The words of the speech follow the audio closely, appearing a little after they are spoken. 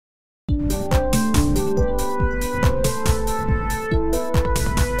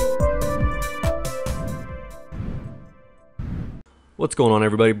What's going on,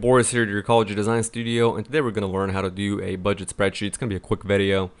 everybody? Boris here at your College of Design Studio, and today we're going to learn how to do a budget spreadsheet. It's going to be a quick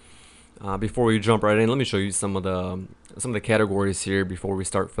video. Before we jump right in, let me show you some of the categories here before we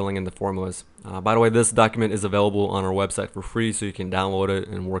start filling in the formulas. By the way, this document is available on our website for free, so you can download it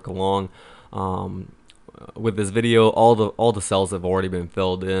and work along. With this video, all the cells have already been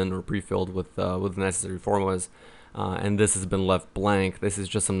filled in or pre-filled with the necessary formulas, and this has been left blank. This is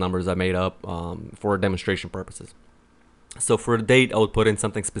just some numbers I made up for demonstration purposes. So for a date, I would put in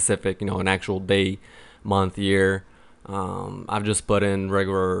something specific, an actual day, month, year. I've just put in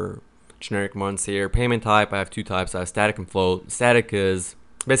regular generic months here. Payment type, I have two types. I have static and float. Static is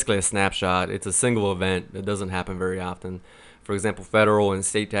basically a snapshot. It's a single event that doesn't happen very often. For example, federal and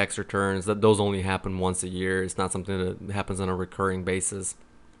state tax returns, those only happen once a year. It's not something that happens on a recurring basis.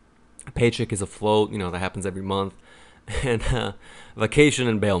 A paycheck is a float, that happens every month. And vacation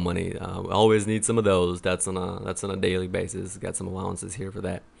and bail money, always need some of those. That's on a daily basis. Got some allowances here for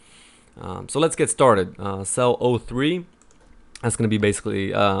that. So let's get started. Cell 03, that's going to be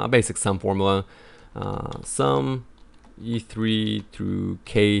basically a basic sum formula. Sum E3 through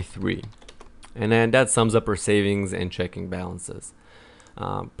K3, and then that sums up our savings and checking balances.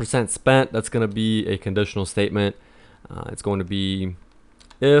 Percent spent, that's going to be a conditional statement. It's going to be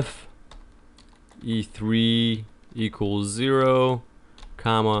if E3 equals 0,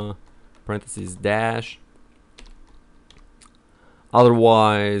 comma, parentheses, dash.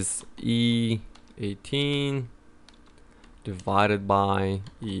 Otherwise, E18 divided by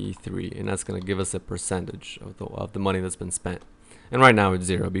E3, and that's going to give us a percentage of the money that's been spent. And right now it's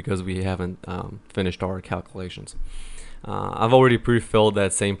 0 because we haven't finished our calculations. I've already pre-filled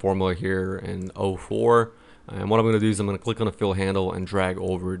that same formula here in 04, and what I'm going to do is I'm going to click on the fill handle and drag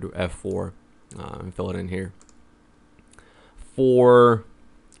over to F4 and fill it in here. For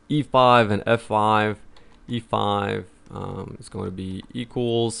E5 and F5, E5 is going to be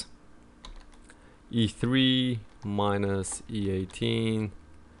equals E3 minus E18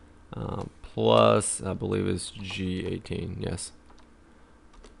 plus, I believe it's G18, yes.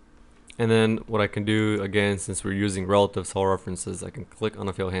 And then what I can do, again, since we're using relative cell references, I can click on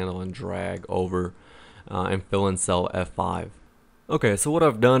the fill handle and drag over and fill in cell F5. Okay, so what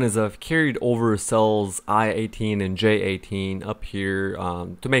I've done is I've carried over cells I18 and J18 up here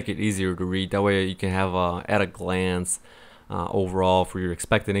to make it easier to read. That way you can have at a glance overall for your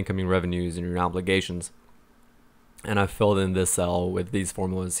expected incoming revenues and your obligations. And I've filled in this cell with these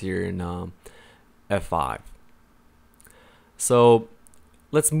formulas here in F5. So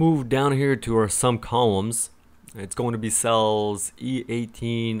let's move down here to our sum columns. It's going to be cells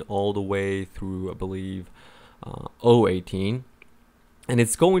E18 all the way through, I believe, O18. And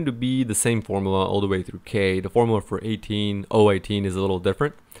it's going to be the same formula all the way through K. The formula for O18 is a little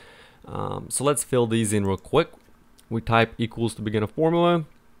different. So let's fill these in real quick. We type equals to begin a formula.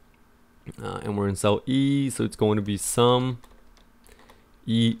 And we're in cell E, so it's going to be sum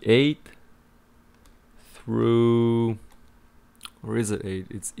E8 through, or is it 8?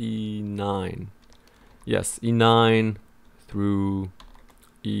 It's E9. Yes, E9 through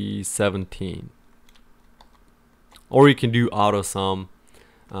E17. Or you can do auto sum,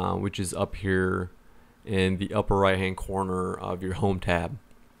 which is up here in the upper right hand corner of your home tab.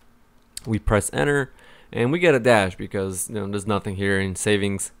 We press enter and we get a dash because there's nothing here in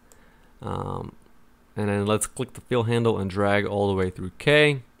savings. And then let's click the fill handle and drag all the way through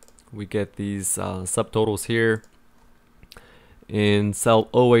K. We get these subtotals here. In cell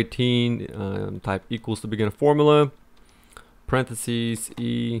O18, type equals to begin a formula. Parentheses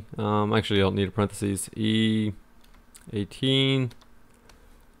E. Actually, I don't need a parentheses. E18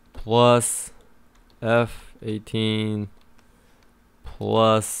 plus F18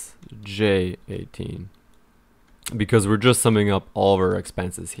 plus J18, because we're just summing up all of our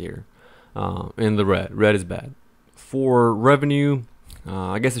expenses here in the red. Red is bad. For revenue,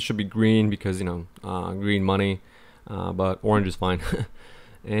 I guess it should be green because green money, but orange is fine.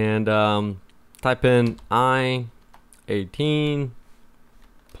 And type in I18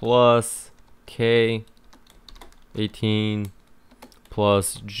 plus K18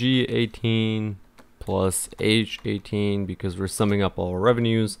 plus G18 plus H18 because we're summing up all our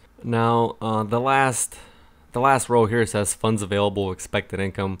revenues. Now the last row here says funds available, expected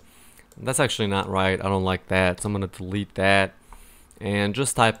income. That's actually not right. I don't like that, so I'm going to delete that and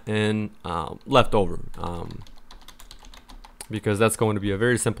just type in leftover, because that's going to be a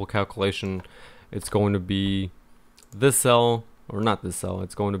very simple calculation. It's going to be this cell, or not this cell,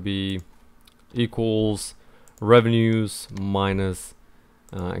 it's going to be equals revenues minus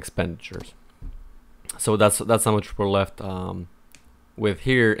expenditures. So that's how much we're left with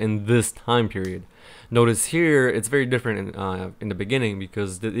here in this time period. Notice here it's very different in the beginning,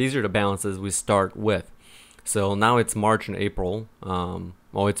 because these are the balances we start with. So now it's March and April.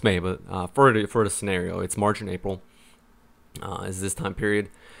 Well, it's May, but for the scenario, it's March and April is this time period,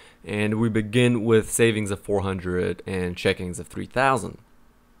 and we begin with savings of 400 and checkings of 3,000.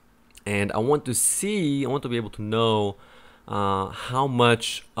 And I want to be able to know how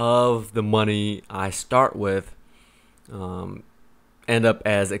much of the money I start with end up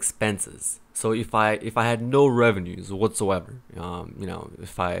as expenses. So if I had no revenues whatsoever,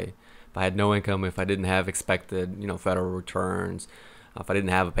 if I had no income, if I didn't have expected, federal returns, if I didn't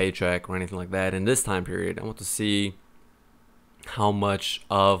have a paycheck or anything like that in this time period, I want to see how much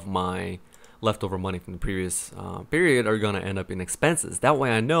of my leftover money from the previous period are going to end up in expenses. That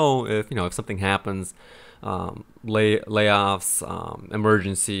way I know if something happens, layoffs,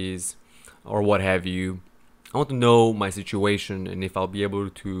 emergencies, or what have you. I want to know my situation and if I'll be able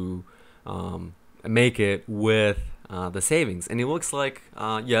to make it with the savings. And it looks like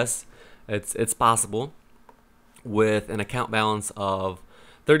yes, it's possible with an account balance of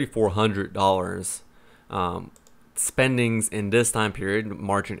 $3,400. Spendings in this time period,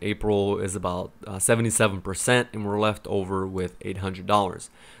 March and April, is about 77%, and we're left over with $800.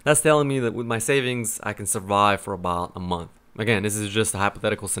 That's telling me that with my savings, I can survive for about a month. Again, this is just a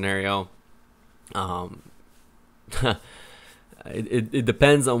hypothetical scenario. It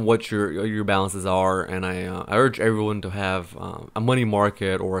depends on what your balances are, and I urge everyone to have a money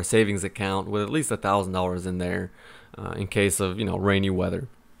market or a savings account with at least $1,000 in there in case of rainy weather.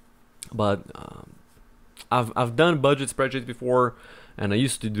 But I've done budget spreadsheets before, and I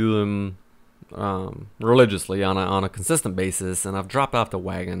used to do them religiously on a consistent basis, and I've dropped off the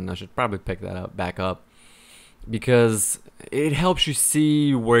wagon. I should probably pick that back up, because it helps you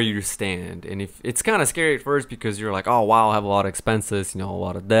see where you stand. And if it's kind of scary at first, because you're like, oh wow, I have a lot of expenses, a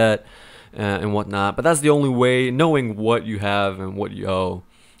lot of debt and whatnot. But that's the only way. Knowing what you have and what you owe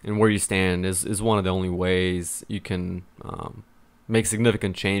and where you stand is one of the only ways you can make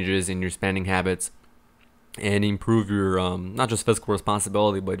significant changes in your spending habits and improve your not just fiscal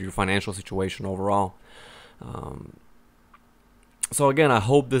responsibility, but your financial situation overall. So again, I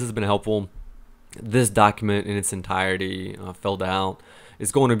hope this has been helpful. This document in its entirety, filled out,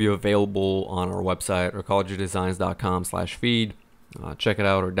 is going to be available on our website, or collegeofdesigns.com/feed. Check it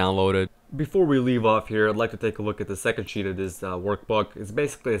out or download it. Before we leave off here, I'd like to take a look at the second sheet of this workbook. It's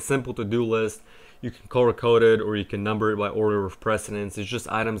basically a simple to-do list. You can color code it, or you can number it by order of precedence. It's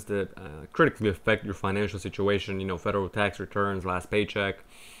just items that critically affect your financial situation. Federal tax returns, last paycheck,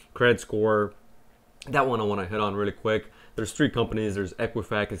 credit score. That one I want to hit on really quick. There's 3 companies. There's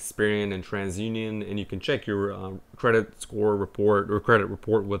Equifax, Experian, and TransUnion, and you can check your credit score report or credit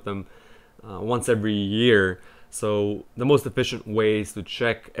report with them once every year. So the most efficient way is to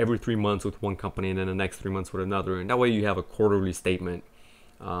check every 3 months with one company, and then the next 3 months with another, and that way you have a quarterly statement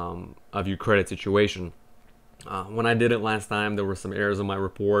of your credit situation. When I did it last time, there were some errors in my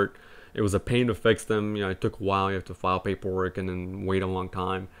report. It was a pain to fix them. It took a while. You have to file paperwork and then wait a long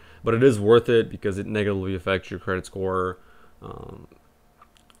time. But it is worth it, because it negatively affects your credit score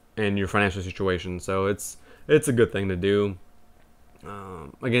and your financial situation. So it's a good thing to do.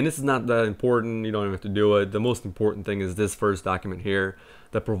 Again, this is not that important. You don't even have to do it. The most important thing is this first document here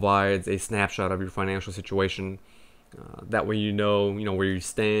that provides a snapshot of your financial situation. That way you know where you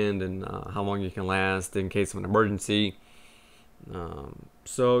stand and how long you can last in case of an emergency.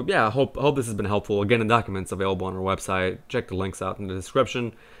 So yeah, I hope this has been helpful. Again, the document's available on our website. Check the links out in the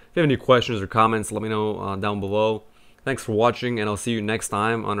description. If you have any questions or comments, let me know down below. Thanks for watching, and I'll see you next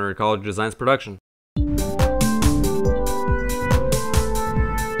time on our College of Designs production.